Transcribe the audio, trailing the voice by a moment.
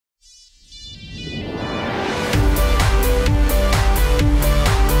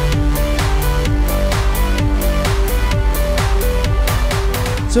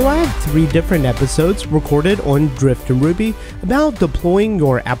So I have 3 different episodes recorded on Drift and Ruby about deploying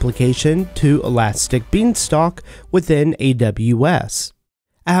your application to Elastic Beanstalk within AWS.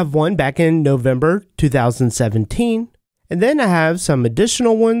 I have one back in November 2017, and then I have some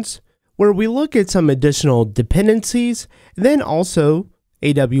additional ones where we look at some additional dependencies, and then also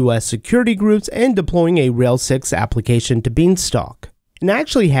AWS security groups and deploying a Rails 6 application to Beanstalk. And I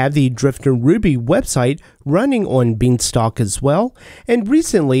actually have the Drift and Ruby website running on Beanstalk as well. And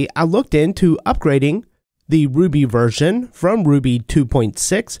recently I looked into upgrading the Ruby version from Ruby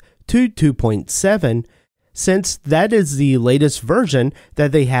 2.6 to 2.7, since that is the latest version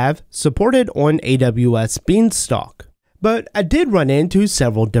that they have supported on AWS Beanstalk. But I did run into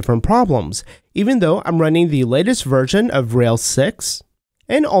several different problems, even though I'm running the latest version of Rails 6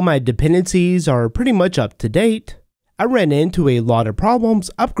 and all my dependencies are pretty much up to date. I ran into a lot of problems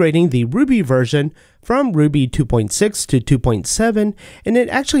upgrading the Ruby version from Ruby 2.6 to 2.7, and it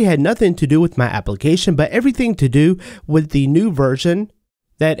actually had nothing to do with my application, but everything to do with the new version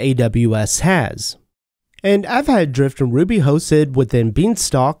that AWS has. And I've had Drift and Ruby hosted within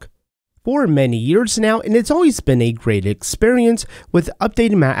Beanstalk for many years now, and it's always been a great experience with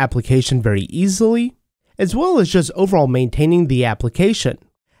updating my application very easily, as well as just overall maintaining the application.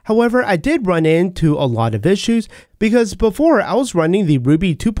 However, I did run into a lot of issues because before I was running the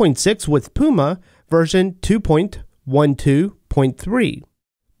Ruby 2.6 with Puma version 2.12.3.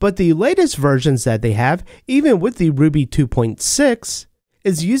 But the latest versions that they have, even with the Ruby 2.6,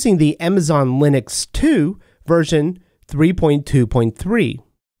 is using the Amazon Linux 2 version 3.2.3.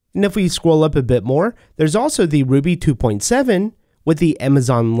 And if we scroll up a bit more, there's also the Ruby 2.7 with the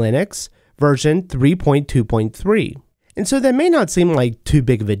Amazon Linux version 3.2.3. And so that may not seem like too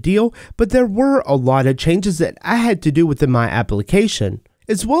big of a deal, but there were a lot of changes that I had to do within my application,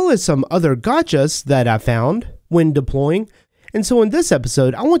 as well as some other gotchas that I found when deploying. And so in this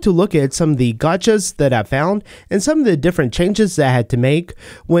episode, I want to look at some of the gotchas that I found and some of the different changes that I had to make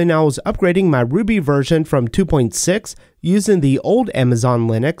when I was upgrading my Ruby version from 2.6 using the old Amazon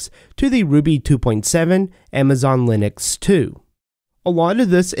Linux to the Ruby 2.7 Amazon Linux 2. A lot of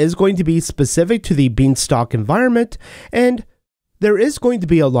this is going to be specific to the Beanstalk environment, and there is going to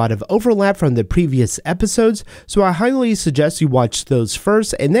be a lot of overlap from the previous episodes, so I highly suggest you watch those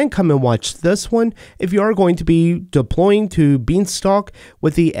first and then come and watch this one if you are going to be deploying to Beanstalk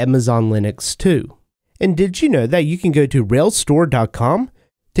with the Amazon Linux 2. And did you know that you can go to railsstore.com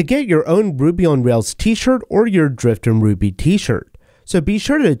to get your own Ruby on Rails t-shirt or your Drift and Ruby t-shirt? So be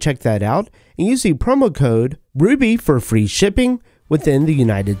sure to check that out and use the promo code RUBY for free shipping within the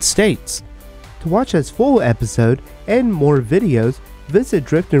United States. To watch this full episode and more videos, visit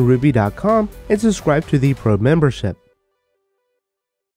driftandruby.com and subscribe to the Pro membership.